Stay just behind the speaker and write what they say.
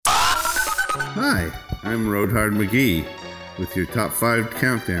Hi, I'm Roadhard McGee with your Top 5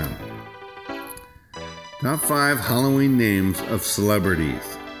 Countdown. Top 5 Halloween names of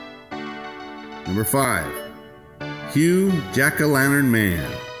celebrities. Number 5, Hugh Jack-o'-lantern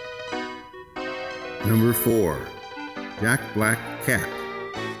Man. Number 4, Jack Black Cat.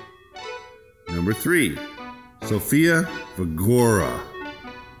 Number 3, Sofia Vergara.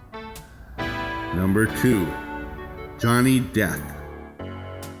 Number 2, Johnny Depp.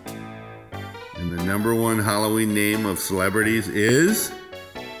 And the number 1 Halloween name of celebrities is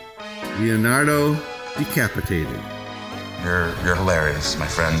Leonardo Decapitated. You're hilarious, my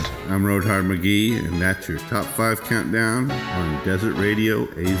friend. I'm Roadhard McGee, and that's your Top 5 Countdown on Desert Radio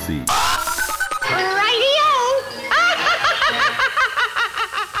AZ.